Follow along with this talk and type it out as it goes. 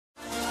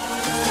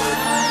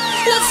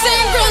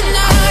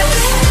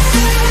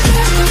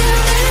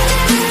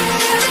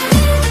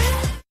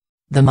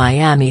the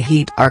Miami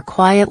Heat are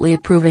quietly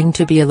proving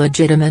to be a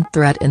legitimate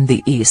threat in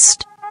the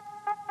East.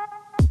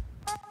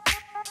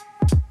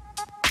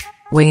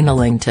 Wayne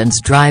Ellington's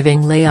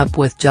driving layup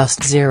with just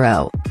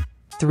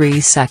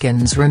 0.3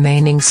 seconds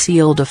remaining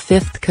sealed a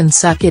fifth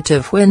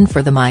consecutive win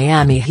for the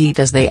Miami Heat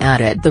as they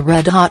added the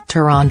red-hot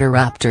Toronto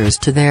Raptors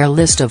to their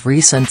list of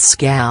recent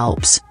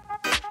scalps.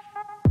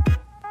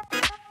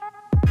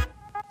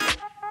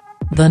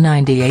 The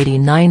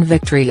 90-89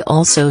 victory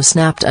also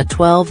snapped a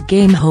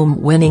 12-game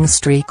home winning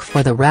streak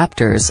for the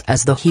Raptors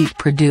as the Heat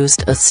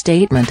produced a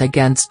statement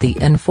against the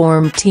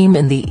informed team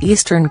in the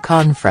Eastern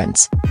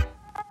Conference.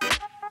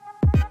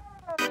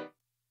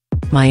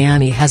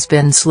 Miami has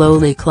been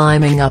slowly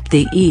climbing up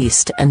the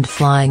East and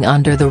flying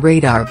under the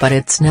radar, but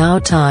it's now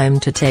time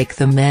to take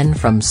the men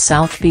from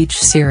South Beach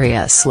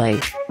seriously.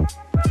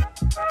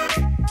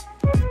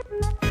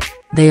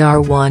 They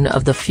are one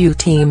of the few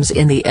teams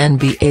in the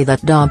NBA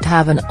that don't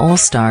have an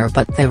all-star,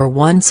 but they are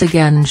once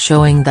again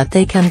showing that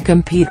they can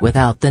compete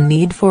without the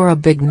need for a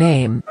big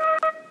name.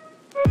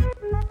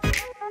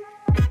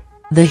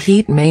 The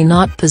Heat may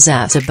not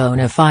possess a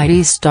bona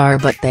fide star,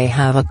 but they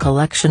have a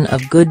collection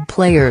of good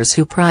players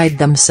who pride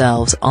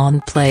themselves on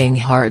playing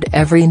hard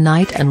every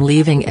night and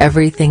leaving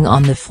everything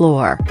on the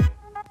floor.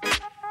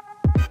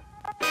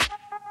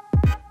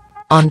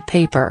 On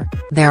paper,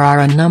 there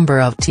are a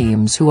number of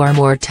teams who are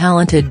more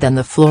talented than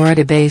the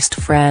Florida-based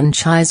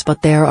franchise,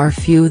 but there are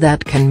few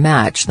that can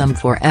match them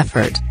for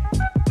effort.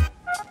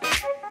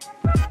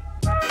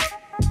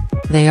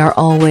 They are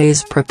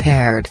always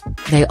prepared,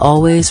 they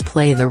always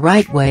play the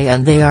right way,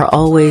 and they are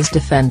always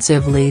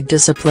defensively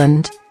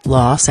disciplined,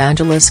 Los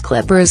Angeles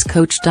Clippers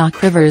coach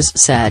Doc Rivers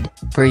said,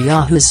 for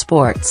Yahoo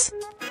Sports.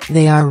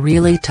 They are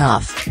really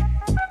tough.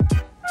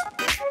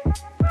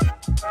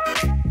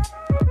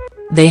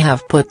 They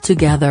have put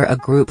together a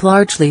group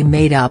largely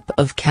made up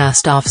of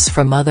cast-offs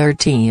from other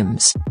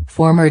teams,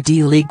 former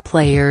D-League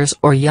players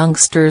or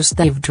youngsters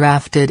they've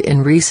drafted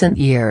in recent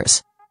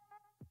years.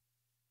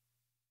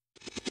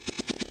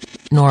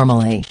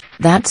 Normally,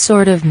 that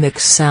sort of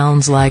mix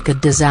sounds like a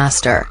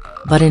disaster,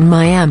 but in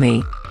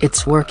Miami,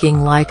 it's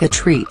working like a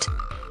treat.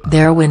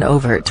 Their win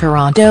over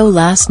Toronto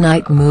last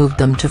night moved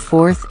them to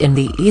fourth in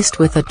the East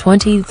with a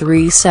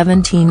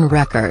 23-17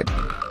 record.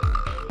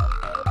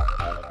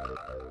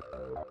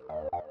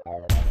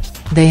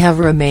 They have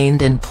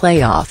remained in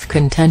playoff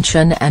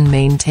contention and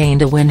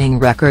maintained a winning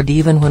record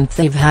even when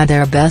they've had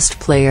their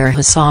best player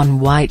Hassan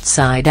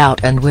Whiteside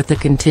out and with the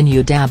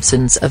continued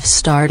absence of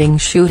starting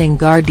shooting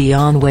guard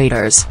Dion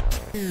Waiters.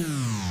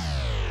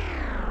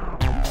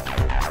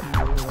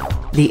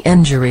 The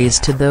injuries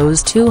to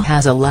those two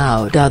has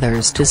allowed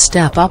others to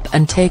step up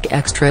and take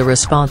extra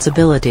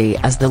responsibility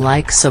as the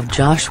likes of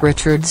Josh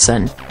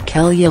Richardson,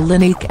 Kelly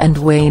Olynyk and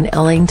Wayne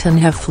Ellington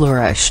have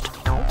flourished.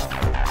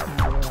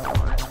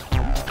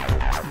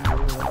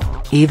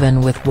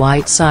 Even with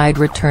Whiteside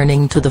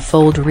returning to the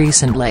fold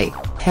recently,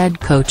 head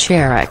coach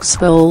Erik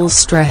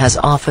Spoelstra has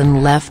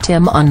often left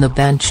him on the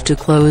bench to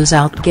close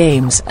out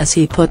games as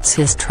he puts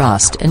his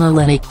trust in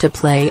Olynyk to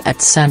play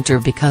at center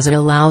because it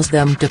allows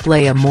them to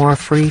play a more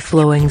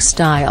free-flowing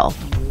style.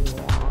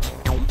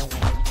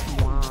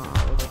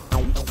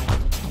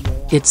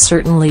 It's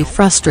certainly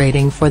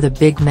frustrating for the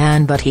big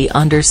man, but he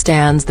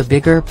understands the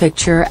bigger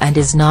picture and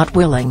is not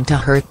willing to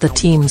hurt the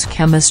team's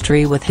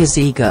chemistry with his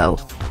ego.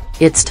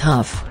 It's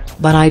tough,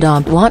 but I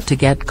don't want to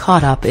get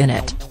caught up in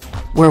it.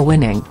 We're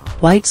winning,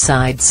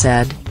 Whiteside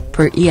said,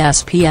 per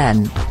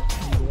ESPN.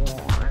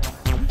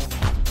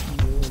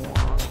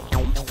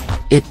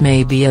 It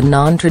may be a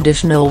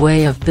non-traditional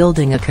way of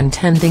building a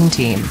contending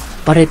team,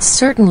 but it's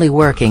certainly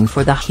working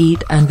for the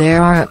Heat, and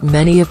there aren't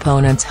many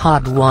opponents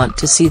who'd want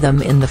to see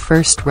them in the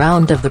first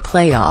round of the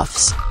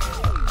playoffs.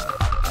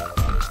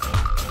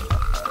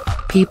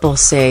 People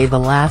say the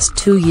last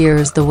 2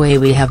 years the way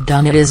we have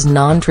done it is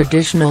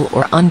non-traditional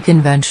or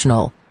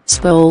unconventional,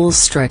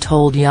 Spoelstra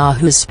told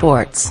Yahoo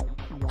Sports.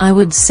 I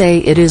would say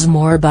it is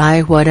more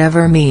by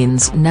whatever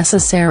means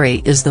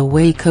necessary is the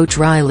way Coach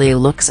Riley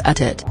looks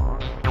at it.